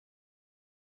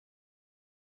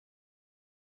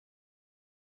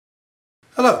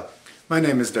Hello, my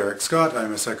name is Derek Scott.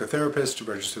 I'm a psychotherapist,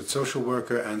 registered social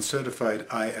worker and certified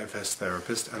IFS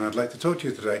therapist, and I'd like to talk to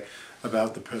you today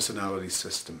about the personality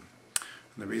system.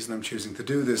 And the reason I'm choosing to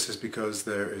do this is because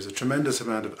there is a tremendous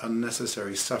amount of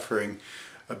unnecessary suffering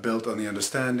built on the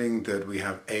understanding that we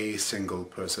have a single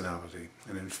personality.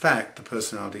 And in fact, the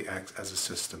personality acts as a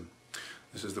system.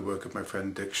 This is the work of my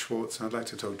friend Dick Schwartz, and I'd like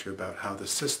to talk to you about how the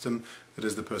system that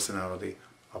is the personality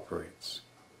operates.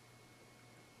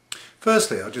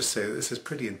 Firstly, I'll just say that this is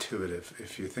pretty intuitive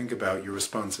if you think about your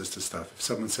responses to stuff. If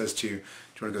someone says to you, do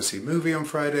you want to go see a movie on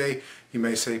Friday? You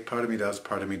may say, part of me does,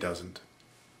 part of me doesn't.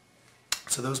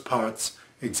 So those parts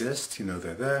exist, you know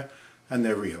they're there, and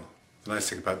they're real. The nice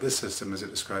thing about this system is it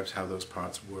describes how those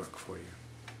parts work for you.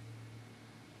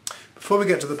 Before we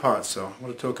get to the parts, though, I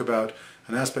want to talk about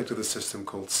an aspect of the system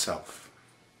called self.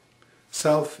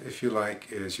 Self, if you like,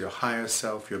 is your higher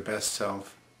self, your best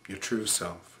self, your true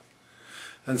self.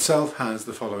 And self has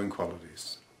the following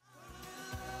qualities.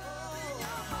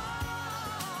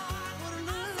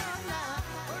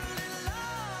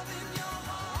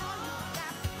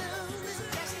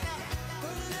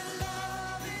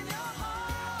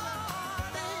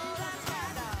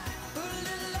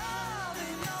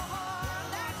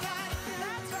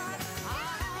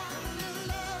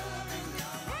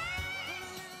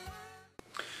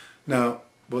 Now,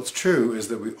 what's true is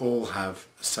that we all have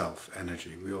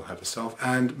self-energy. We all have a self,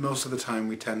 and most of the time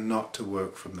we tend not to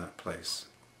work from that place.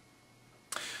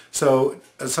 So,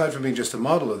 aside from being just a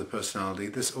model of the personality,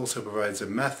 this also provides a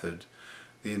method,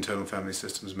 the internal family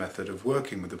systems method of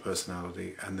working with the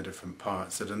personality and the different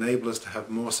parts that enable us to have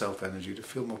more self-energy, to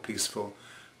feel more peaceful,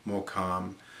 more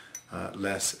calm,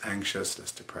 less anxious,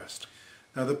 less depressed.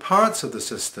 Now, the parts of the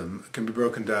system can be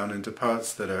broken down into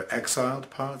parts that are exiled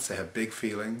parts. They have big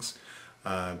feelings,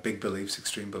 big beliefs,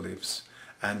 extreme beliefs,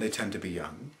 and they tend to be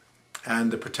young.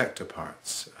 And the protector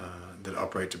parts that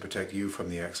operate to protect you from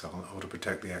the exile or to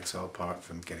protect the exiled part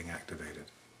from getting activated.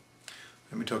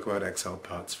 Let me talk about exiled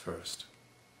parts first.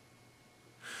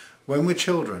 When we're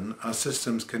children, our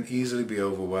systems can easily be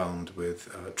overwhelmed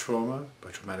with trauma,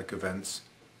 by traumatic events,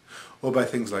 or by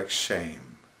things like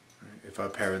shame, if our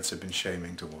parents have been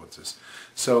shaming towards us.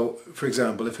 So, for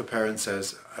example, if a parent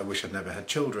says, I wish I'd never had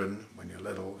children, when you're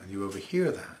little, and you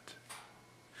overhear that,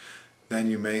 then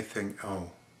you may think,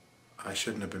 oh, I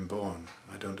shouldn't have been born.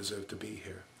 I don't deserve to be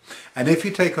here. And if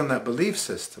you take on that belief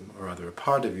system, or rather a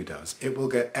part of you does, it will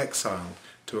get exiled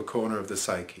to a corner of the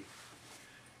psyche.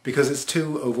 Because it's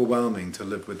too overwhelming to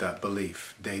live with that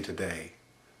belief day to day.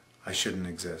 I shouldn't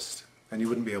exist. And you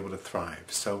wouldn't be able to thrive.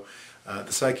 So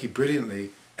the psyche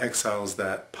brilliantly exiles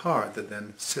that part that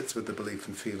then sits with the belief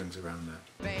and feelings around that.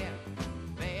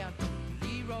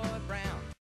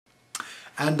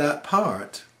 And that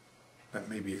part, that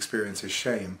maybe experiences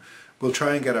shame, will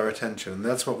try and get our attention. And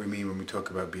that's what we mean when we talk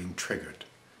about being triggered.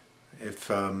 If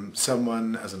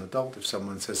someone, as an adult, if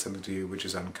someone says something to you which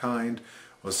is unkind,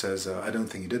 or says, I don't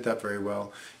think you did that very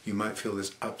well, you might feel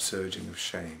this upsurging of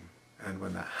shame. And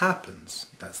when that happens,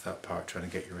 that's that part trying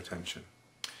to get your attention.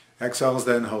 Exiles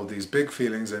then hold these big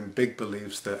feelings and big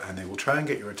beliefs, and they will try and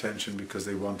get your attention because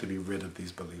they want to be rid of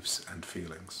these beliefs and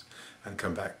feelings and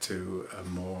come back to a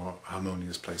more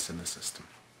harmonious place in the system.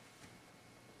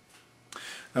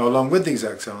 Now, along with these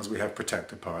exiles, we have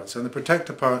protector parts. And the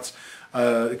protector parts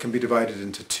can be divided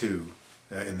into two.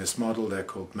 In this model, they're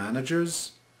called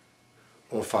managers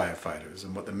or firefighters.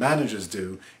 And what the managers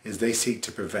do is they seek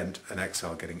to prevent an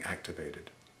exile getting activated.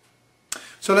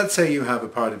 So let's say you have a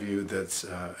part of you that's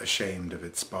ashamed of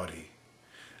its body,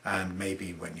 and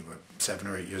maybe when you were 7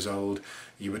 or 8 years old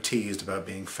you were teased about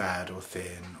being fat or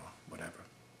thin or whatever.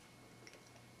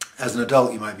 As an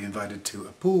adult you might be invited to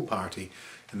a pool party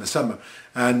in the summer,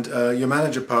 and your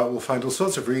manager part will find all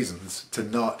sorts of reasons to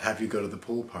not have you go to the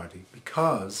pool party,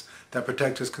 because that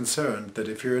protector is concerned that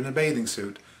if you're in a bathing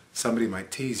suit somebody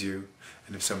might tease you,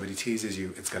 and if somebody teases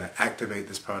you it's going to activate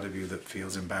this part of you that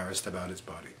feels embarrassed about its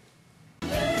body.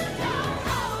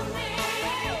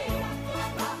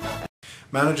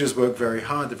 Managers work very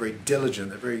hard, they're very diligent,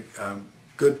 they're very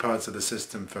good parts of the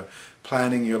system for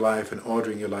planning your life and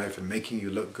ordering your life and making you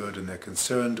look good, and they're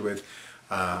concerned with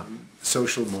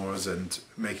social mores and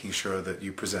making sure that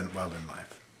you present well in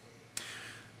life.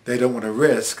 They don't want to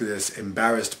risk this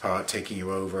embarrassed part taking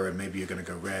you over, and maybe you're going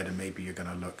to go red and maybe you're going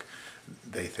to look,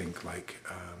 they think, like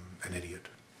an idiot.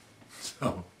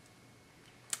 So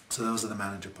those are the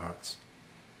manager parts.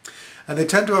 And they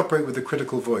tend to operate with a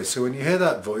critical voice. So when you hear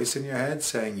that voice in your head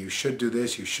saying you should do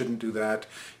this, you shouldn't do that,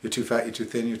 you're too fat, you're too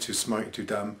thin, you're too smart, you're too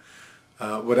dumb,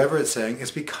 whatever it's saying, it's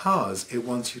because it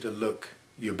wants you to look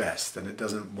your best, and it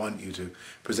doesn't want you to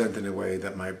present in a way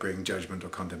that might bring judgment or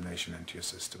condemnation into your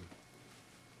system.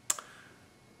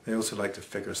 They also like to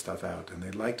figure stuff out, and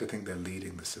they like to think they're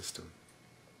leading the system.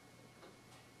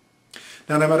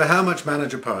 Now, no matter how much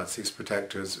manager parts these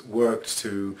protectors worked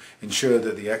to ensure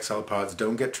that the exile parts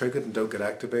don't get triggered and don't get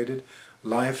activated,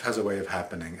 life has a way of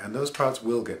happening, and those parts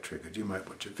will get triggered. You might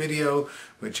watch a video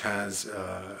which has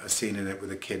a scene in it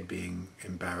with a kid being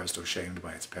embarrassed or shamed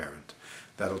by its parent.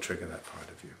 That'll trigger that part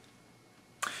of you.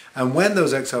 And when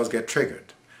those exiles get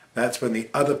triggered, that's when the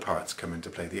other parts come into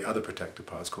play, the other protector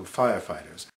parts called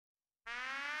firefighters.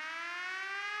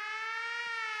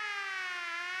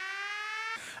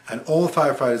 And all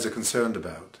firefighters are concerned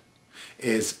about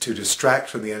is to distract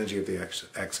from the energy of the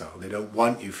exile. They don't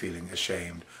want you feeling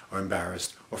ashamed or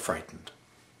embarrassed or frightened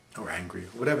or angry,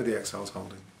 or whatever the exile is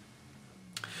holding.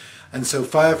 And so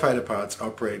firefighter parts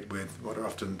operate with what are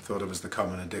often thought of as the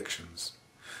common addictions.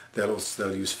 They'll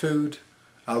use food,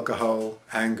 alcohol,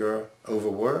 anger,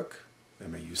 overwork. They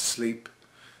may use sleep,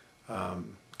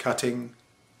 cutting,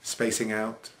 spacing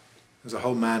out. There's a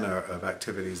whole manner of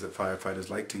activities that firefighters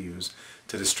like to use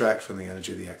to distract from the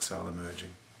energy of the exile emerging.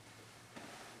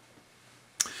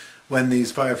 When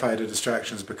these firefighter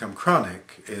distractions become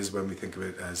chronic is when we think of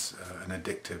it as an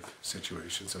addictive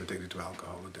situation, so addicted to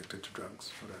alcohol, addicted to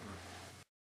drugs, whatever.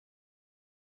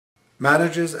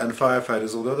 Managers and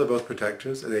firefighters, although they're both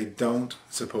protectors, they don't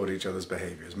support each other's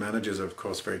behaviors. Managers are, of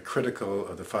course, very critical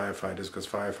of the firefighters because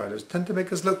firefighters tend to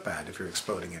make us look bad if you're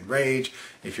exploding in rage,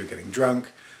 if you're getting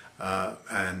drunk,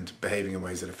 and behaving in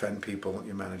ways that offend people.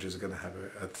 Your managers are going to have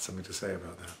something to say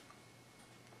about that.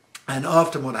 And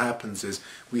often what happens is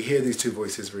we hear these two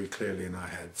voices very clearly in our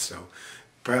heads. So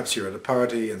perhaps you're at a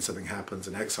party and something happens,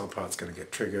 an exile part's going to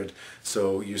get triggered,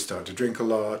 so you start to drink a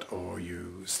lot, or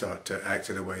you start to act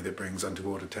in a way that brings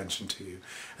untoward attention to you.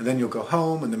 And then you'll go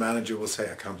home and the manager will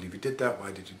say, I can't believe you did that,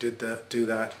 why did you do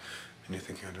that? And you're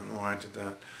thinking, I don't know why I did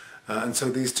that. And so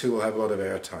these two will have a lot of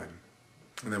airtime.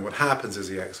 And then what happens is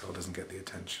the exile doesn't get the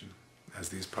attention, as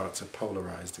these parts are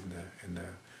polarized in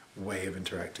their way of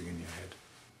interacting in your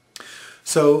head.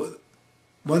 So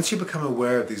once you become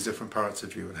aware of these different parts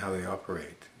of you and how they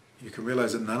operate, you can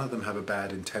realize that none of them have a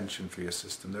bad intention for your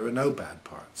system. There are no bad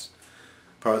parts.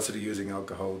 Parts that are using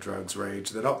alcohol, drugs,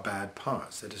 rage, they're not bad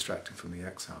parts. They're distracting from the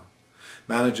exile.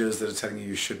 Managers that are telling you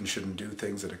you should and shouldn't do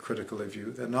things that are critical of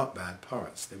you, they're not bad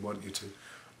parts. They want you to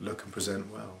look and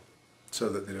present well so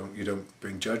that you don't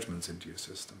bring judgments into your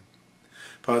system.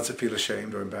 Parts that feel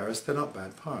ashamed or embarrassed, they're not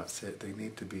bad parts. They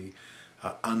need to be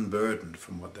unburdened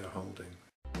from what they're holding.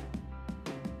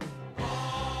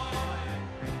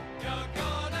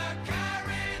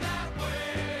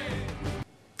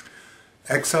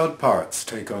 Exiled parts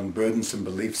take on burdensome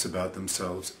beliefs about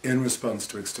themselves in response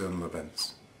to external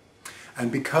events.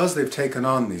 And because they've taken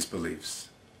on these beliefs,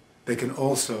 they can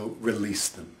also release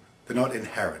them. They're not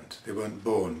inherent. They weren't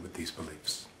born with these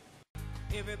beliefs.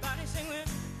 Everybody sing with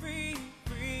free,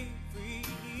 free, free,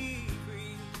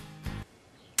 free.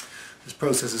 This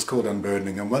process is called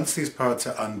unburdening, and once these parts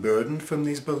are unburdened from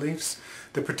these beliefs,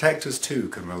 the protectors too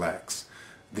can relax.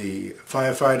 The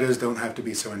firefighters don't have to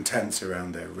be so intense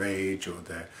around their rage, or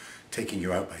their taking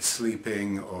you out by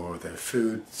sleeping, or their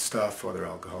food stuff, or their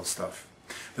alcohol stuff.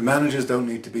 The managers don't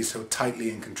need to be so tightly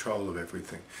in control of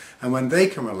everything. And when they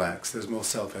can relax, there's more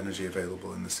self-energy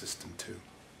available in the system too.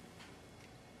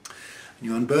 And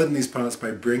you unburden these parts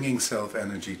by bringing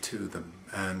self-energy to them.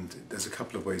 And there's a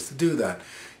couple of ways to do that.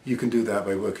 You can do that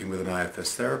by working with an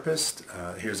IFS therapist.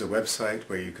 Here's a website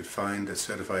where you could find a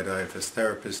certified IFS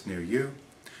therapist near you.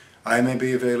 I may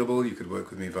be available. You could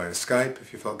work with me via Skype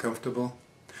if you felt comfortable.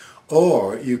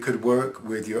 Or you could work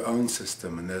with your own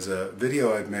system, and there's a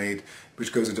video I've made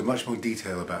which goes into much more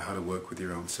detail about how to work with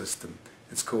your own system.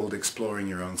 It's called Exploring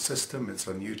Your Own System. It's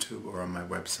on YouTube or on my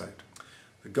website.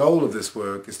 The goal of this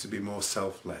work is to be more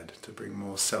self-led, to bring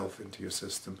more self into your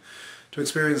system, to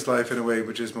experience life in a way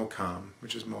which is more calm,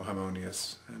 which is more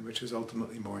harmonious, and which is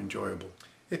ultimately more enjoyable.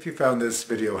 If you found this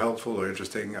video helpful or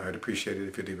interesting, I'd appreciate it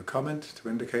if you'd leave a comment to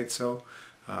indicate so.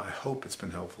 I hope it's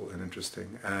been helpful and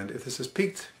interesting, and if this has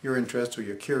piqued your interest or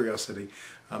your curiosity,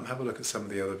 have a look at some of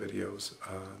the other videos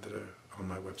that are on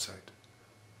my website.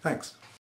 Thanks.